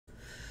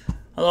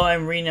Hello,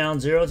 I'm Renowned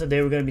Zero.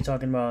 Today we're going to be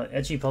talking about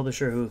Ecchi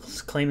Publisher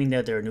who's claiming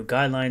that there are new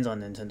guidelines on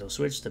Nintendo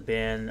Switch to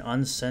ban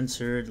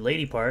uncensored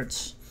lady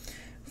parts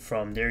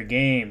from their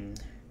game.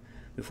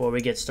 Before we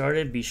get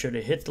started, be sure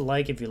to hit the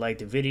like if you liked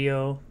the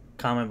video,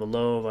 comment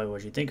below about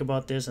what you think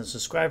about this, and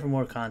subscribe for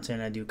more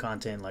content. I do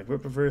content like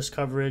Rippaverse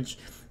coverage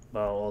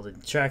about all the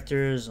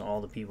detractors, all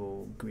the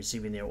people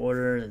receiving their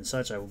orders and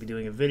such. I will be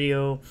doing a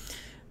video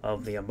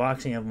of the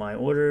unboxing of my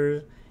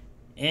order,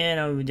 and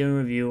I will be doing a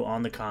review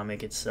on the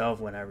comic itself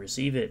when I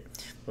receive it.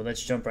 So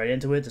let's jump right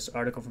into it. This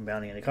article from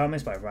Bounding in the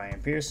Comics by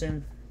Ryan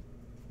Pearson.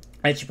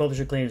 Ecchi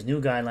Publisher claims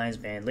new guidelines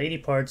ban lady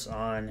parts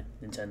on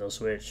Nintendo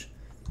Switch.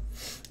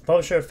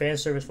 Publisher of fan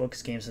service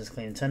focused games has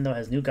claimed Nintendo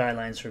has new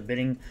guidelines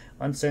forbidding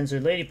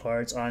uncensored lady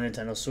parts on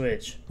Nintendo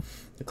Switch.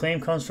 The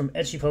claim comes from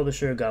Ecchi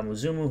publisher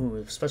Gamuzumu,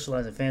 who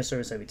specializes in fan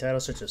service heavy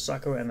titles such as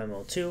Sakura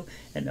MMO2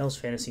 and Elves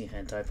Fantasy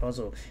Hentai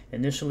Puzzle.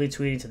 Initially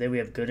tweeting, "Today we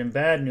have good and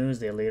bad news,"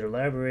 they later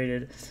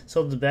elaborated.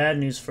 "So the bad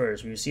news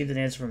first. We received an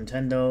answer from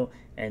Nintendo,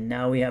 and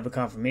now we have a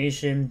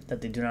confirmation that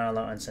they do not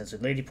allow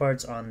uncensored lady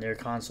parts on their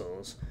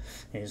consoles."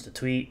 Here's the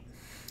tweet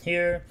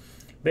here.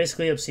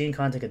 "Basically, obscene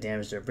content could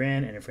damage their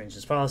brand and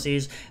infringes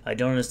policies. I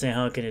don't understand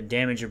how it can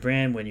damage your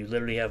brand when you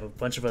literally have a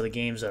bunch of other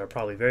games that are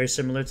probably very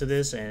similar to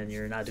this and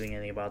you're not doing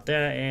anything about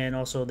that. And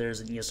also,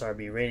 there's an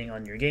ESRB rating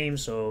on your game,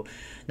 so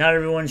not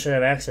everyone should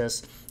have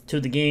access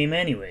to the game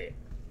anyway.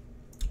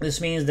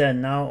 This means that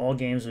now all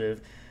games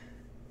with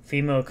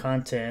female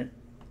content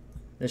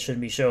that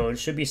shouldn't be shown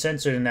should be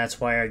censored, and that's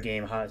why our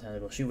game Hot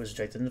Tentacle Shoot was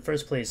rejected in the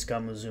first place,"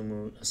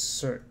 Gamuzumu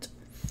assert.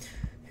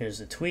 Here's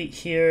the tweet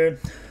here.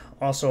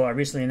 Also, our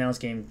recently announced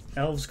game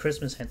Elves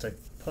Christmas Hentai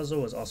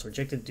Puzzle was also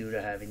rejected due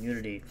to having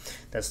nudity.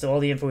 That's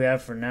all the info we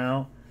have for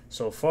now.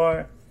 So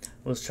far,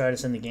 we'll try to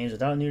send the games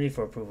without nudity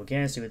for approval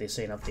again, see what they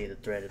say, and update the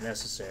thread if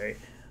necessary.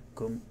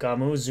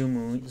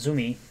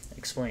 Zumi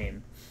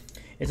explained.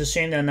 "It's a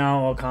shame that now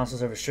all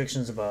consoles have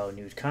restrictions about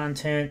nude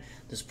content.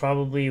 This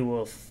probably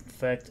will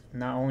affect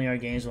not only our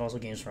games, but also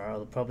games from our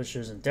other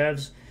publishers and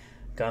devs."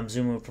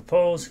 Gamuzumu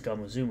proposed.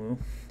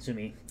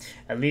 Zumi.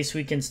 "At least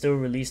we can still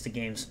release the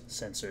games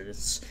censored."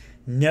 It's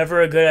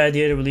never a good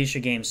idea to release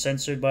your game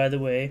censored, by the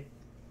way.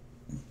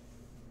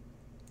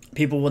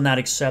 People will not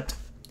accept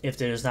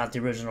if it is not the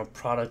original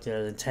product that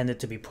is intended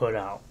to be put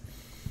out.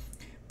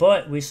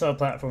 But we saw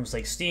platforms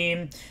like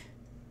Steam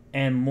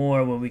and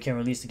more where we can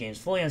release the games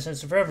fully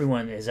uncensored for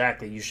everyone.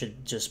 Exactly. You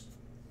should just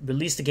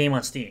release the game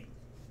on Steam.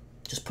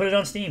 Just put it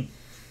on Steam.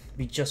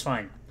 Be just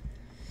fine.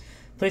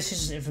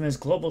 PlayStation's infamous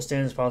global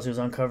standards policy was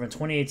uncovered in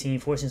 2018,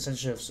 forcing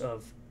censorship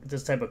of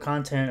this type of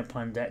content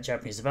upon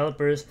Japanese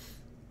developers.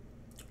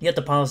 Yet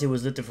the policy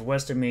was lifted for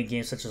Western-made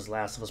games such as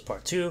Last of Us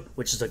Part 2,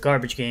 which is a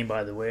garbage game,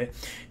 by the way.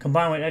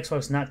 Combined with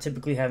Xbox not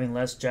typically having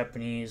less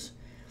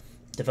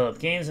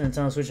Japanese-developed games, and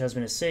Nintendo Switch has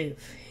been seen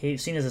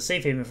as a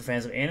safe haven for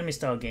fans of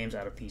anime-style games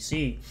out of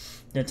PC.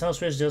 The Nintendo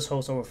Switch does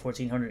host over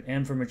 1,400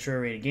 M for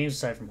mature-rated games.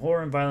 Aside from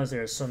horror and violence,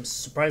 there are some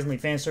surprisingly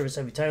fan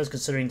service-heavy titles,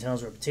 considering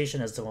Nintendo's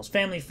reputation as the most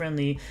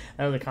family-friendly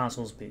out of the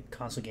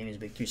console gaming's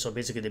big three. So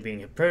basically, they're being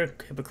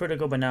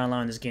hypocritical by not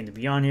allowing this game to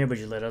be on here, but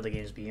you let other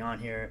games be on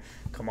here.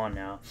 Come on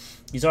now.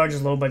 These are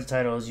just low-budget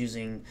titles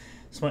using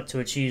Smut to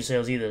achieve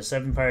sales either.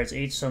 Seven Pirates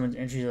H summoned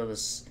entries of the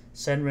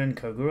Senran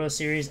Kagura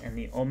series and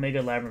the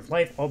Omega Labyrinth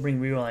Life all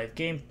bring real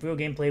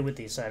gameplay with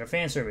the side of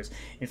fan service.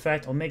 In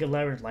fact, Omega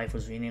Labyrinth Life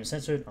was renamed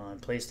censored on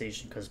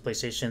PlayStation because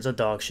PlayStation's a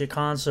dog shit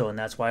console, and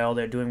that's why all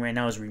they're doing right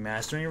now is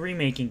remastering and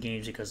remaking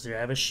games because they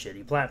have a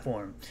shitty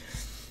platform.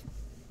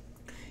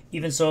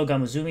 Even so,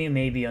 Gamuzumi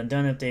may be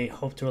undone if they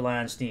hope to rely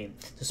on Steam.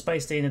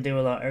 Despite stating that they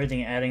will allow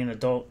everything adding an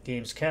adult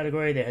games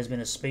category, there has been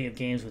a spate of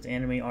games with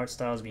anime art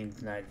styles being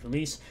denied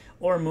release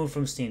or removed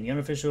from Steam. The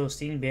unofficial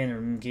Steam ban and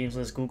removed games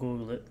list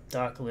Google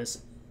Doc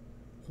lists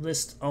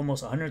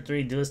almost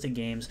 130 delisted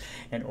games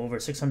and over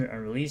 600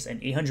 unreleased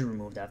and 800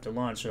 removed after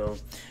launch. So,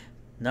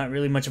 not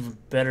really much of a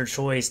better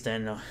choice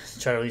than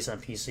try to release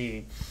on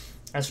PC.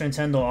 As for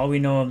Nintendo, all we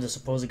know of the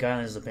supposed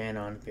guidelines is a ban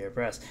on bare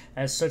breasts.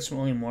 As such,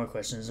 only more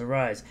questions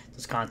arise.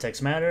 Does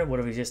context matter? What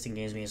of existing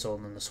games being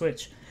sold on the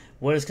Switch?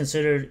 What is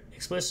considered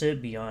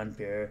explicit beyond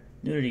bare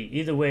nudity?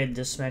 Either way,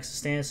 this smacks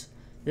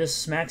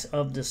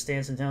of the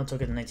stance Nintendo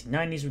took in the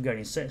 1990s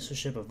regarding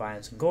censorship of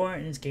violence and gore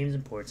in its games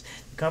and ports.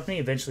 The company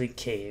eventually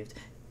caved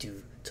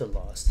due to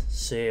lost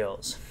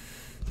sales.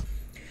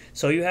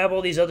 So you have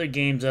all these other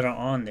games that are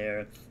on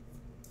there,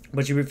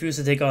 but you refuse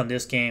to take on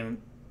this game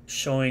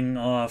showing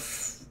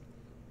off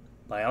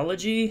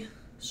biology,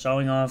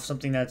 showing off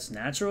something that's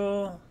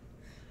natural.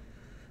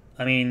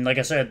 I mean, like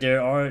I said,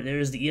 there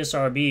is the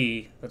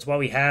ESRB. That's why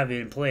we have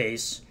it in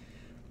place,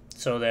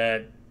 so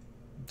that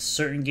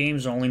certain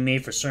games are only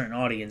made for certain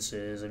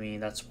audiences. I mean,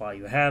 that's why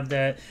you have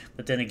that.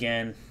 But then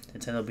again,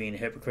 Nintendo being a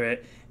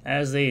hypocrite,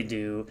 as they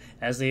do,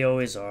 as they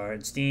always are,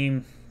 and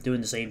Steam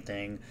doing the same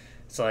thing.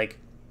 It's like,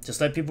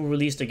 just let people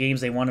release the games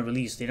they want to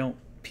release.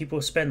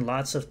 People spend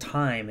lots of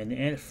time and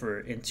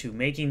effort into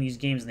making these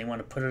games, and they want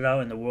to put it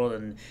out in the world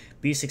and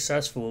be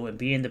successful and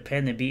be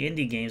independent, be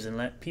indie games, and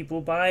let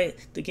people buy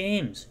the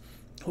games.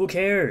 Who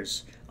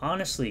cares?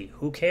 Honestly,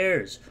 who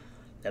cares?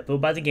 Let people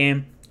buy the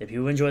game. If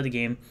people enjoy the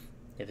game,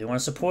 if they want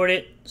to support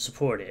it,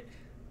 support it.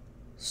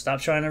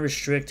 Stop trying to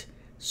restrict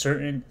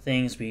certain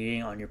things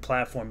being on your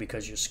platform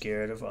because you're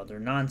scared of other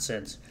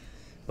nonsense.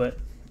 But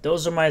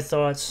those are my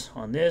thoughts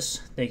on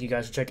this. Thank you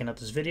guys for checking out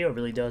this video. It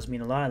really does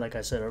mean a lot. Like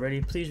I said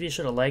already, please be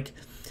sure to like,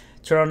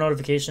 turn on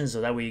notifications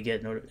so that way you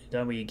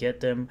get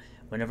them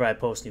whenever I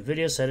post new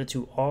videos. Set it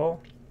to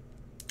all.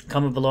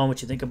 Comment below on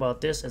what you think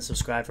about this and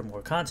subscribe for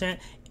more content.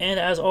 And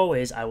as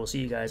always, I will see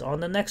you guys on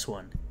the next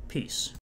one. Peace.